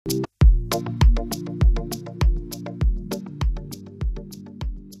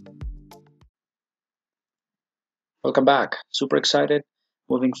Welcome back. Super excited.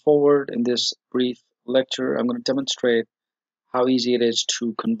 Moving forward in this brief lecture, I'm going to demonstrate how easy it is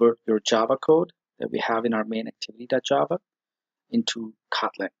to convert your Java code that we have in our main activity.java into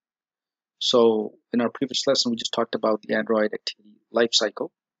Kotlin. So in our previous lesson, we just talked about the Android activity lifecycle,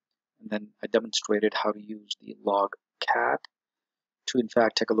 and then I demonstrated how to use the log cat to in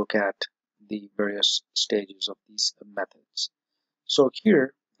fact take a look at the various stages of these methods. So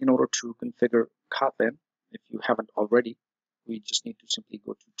here, in order to configure Kotlin, if you haven't already, we just need to simply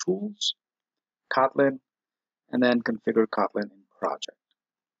go to Tools, Kotlin, and then configure Kotlin in project.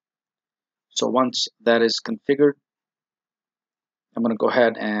 So once that is configured, I'm going to go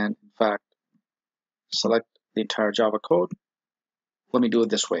ahead and in fact select the entire Java code. Let me do it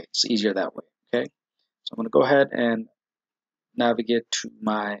this way. It's easier that way. Okay. So I'm going to go ahead and navigate to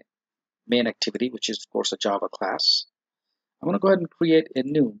my main activity, which is of course a Java class. I'm going to go ahead and create a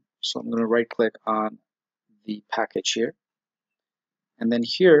new. So I'm going to right click on the package here. And then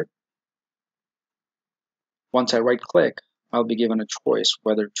here, once I right click, I'll be given a choice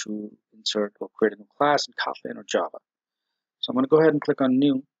whether to insert or create a new class in Kotlin or Java. So I'm going to go ahead and click on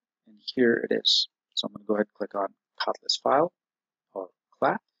new, and here it is. So I'm going to go ahead and click on Kotlin file or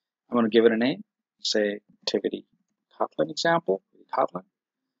class. I'm going to give it a name, say activity Kotlin example, Kotlin.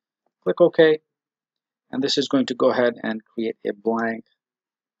 Click OK, and this is going to go ahead and create a blank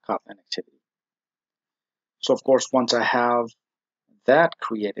Kotlin activity. So of course, once I have that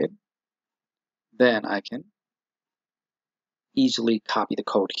created, then I can easily copy the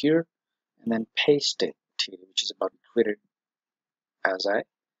code here and then paste it to which is about to be created. As I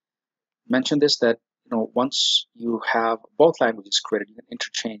mentioned this, that once you have both languages created, you can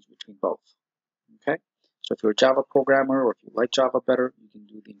interchange between both. Okay, so if you're a Java programmer or if you like Java better, you can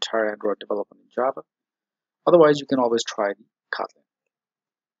do the entire Android development in Java. Otherwise, you can always try the Kotlin.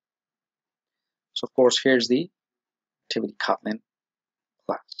 So of course, here's the activity Kotlin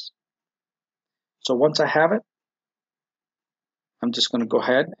class. So once I have it, I'm just going to go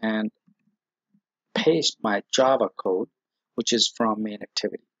ahead and paste my Java code, which is from main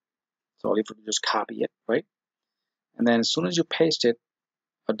activity. So all you have to do is just copy it, right? And then as soon as you paste it,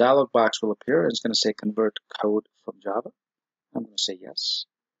 a dialog box will appear and it's going to say convert code from Java. I'm going to say yes.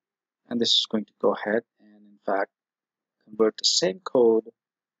 And this is going to go ahead and in fact convert the same code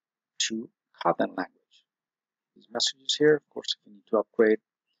to Kotlin language. These messages here, of course, if you need to upgrade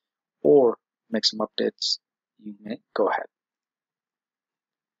or make some updates, you may go ahead.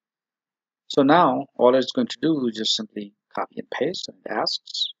 So now all it's going to do is just simply copy and paste, and it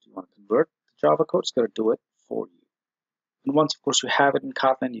asks, do you want to convert the Java code? It's going to do it for you. And once, of course, you have it in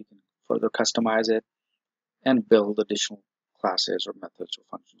Kotlin, you can further customize it and build additional classes or methods or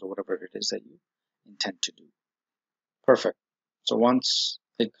functions or whatever it is that you intend to do. Perfect. So once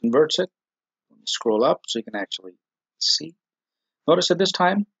it converts it, scroll up so you can actually see. Notice at this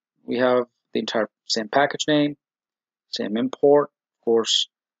time we have the entire same package name, same import. Of course,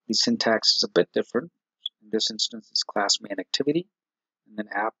 the syntax is a bit different. In this instance, it's class main activity and then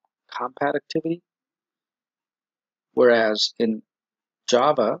app compat activity. Whereas in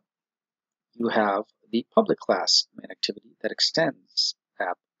Java, you have the public class main activity that extends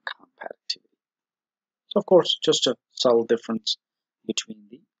app compat activity. So of course, just a subtle difference between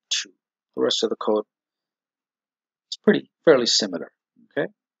the two. The rest of the code is fairly similar.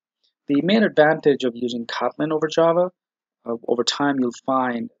 Okay. The main advantage of using Kotlin over Java, over time you'll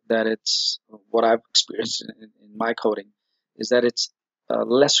find that it's what I've experienced in my coding, is that it's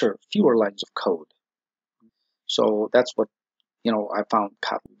fewer lines of code. So that's what I found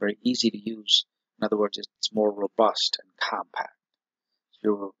Kotlin very easy to use. In other words, it's more robust and compact.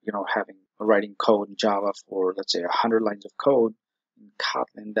 You're writing code in Java for let's say 100 lines of code. In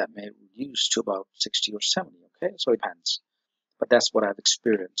Kotlin, that may reduce to about 60 or 70. Okay, so it depends. But that's what I've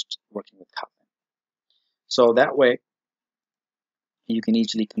experienced working with Kotlin. So that way, you can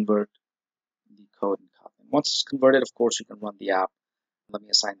easily convert the code in Kotlin. Once it's converted, of course, you can run the app. Let me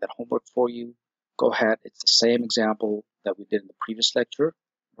assign that homework for you. Go ahead. It's the same example that we did in the previous lecture,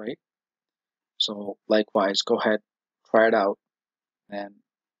 right? So likewise, go ahead, try it out, and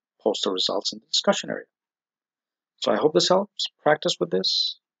post the results in the discussion area. So I hope this helps. Practice with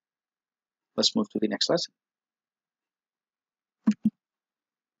this. Let's move to the next lesson.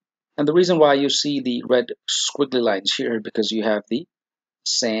 And the reason why you see the red squiggly lines here is because you have the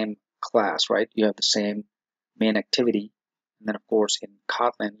same class, right? You have the same main activity. And then, of course, in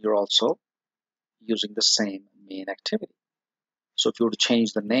Kotlin, you're also using the same main activity. So if you were to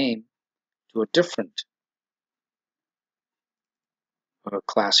change the name to a different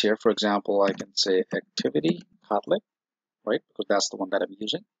class here, for example, I can say activity Kotlin, right? Because that's the one that I'm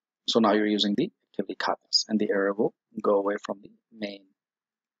using. So now you're using the activity Kotlin, and the error will go away from the main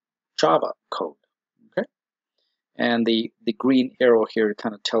Java code. Okay, and the green arrow here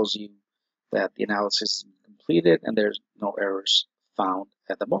kind of tells you that the analysis is completed and there's no errors found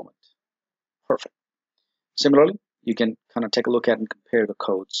at the moment. Perfect. Similarly, you can kind of take a look at and compare the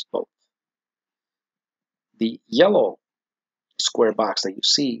codes both. The yellow square box that you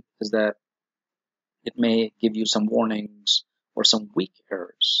see is that it may give you some warnings or some weak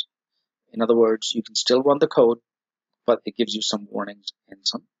errors. In other words, you can still run the code, but it gives you some warnings and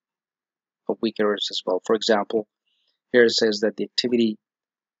some weak errors as well. For example, here it says that the activity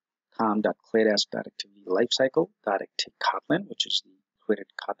com.claydesk.activity lifecycle.active Kotlin, which is the created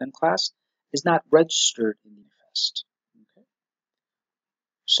Kotlin class, is not registered in the manifest. Okay.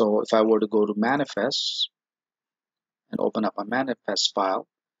 So if I were to go to manifests and open up a manifest file,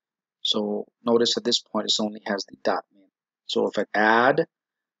 so notice at this point it only has the .min. So if I add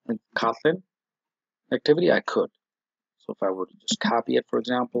a Kotlin activity, I could. So if I were to just copy it, for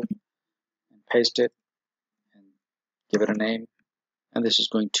example, and paste it and give it a name, and this is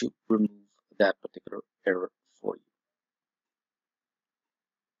going to remove that particular error for you.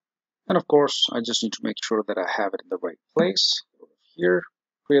 And of course, I just need to make sure that I have it in the right place. Here,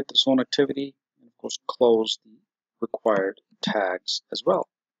 create this own activity, and of course, close the required tags as well.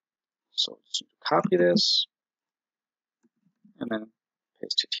 So just need to copy this and then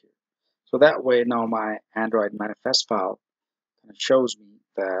paste it here. So that way, now my Android manifest file kind of shows me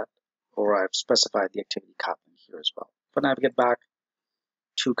that, or I've specified the activity Kotlin here as well. But now if I get back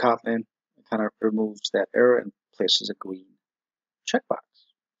to Kotlin, it kind of removes that error and places a green checkbox.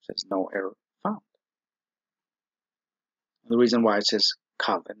 It says no error found. And the reason why it says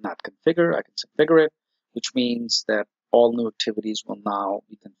Kotlin, not configure, I can configure it, which means that all new activities will now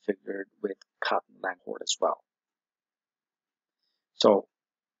be configured with Kotlin Langhorn as well. So,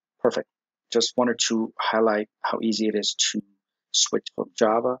 perfect. Just wanted to highlight how easy it is to switch from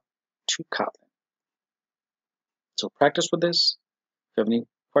Java to Kotlin. So practice with this. If you have any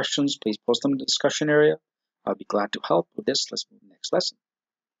questions, please post them in the discussion area. I'll be glad to help with this. Let's move to the next lesson.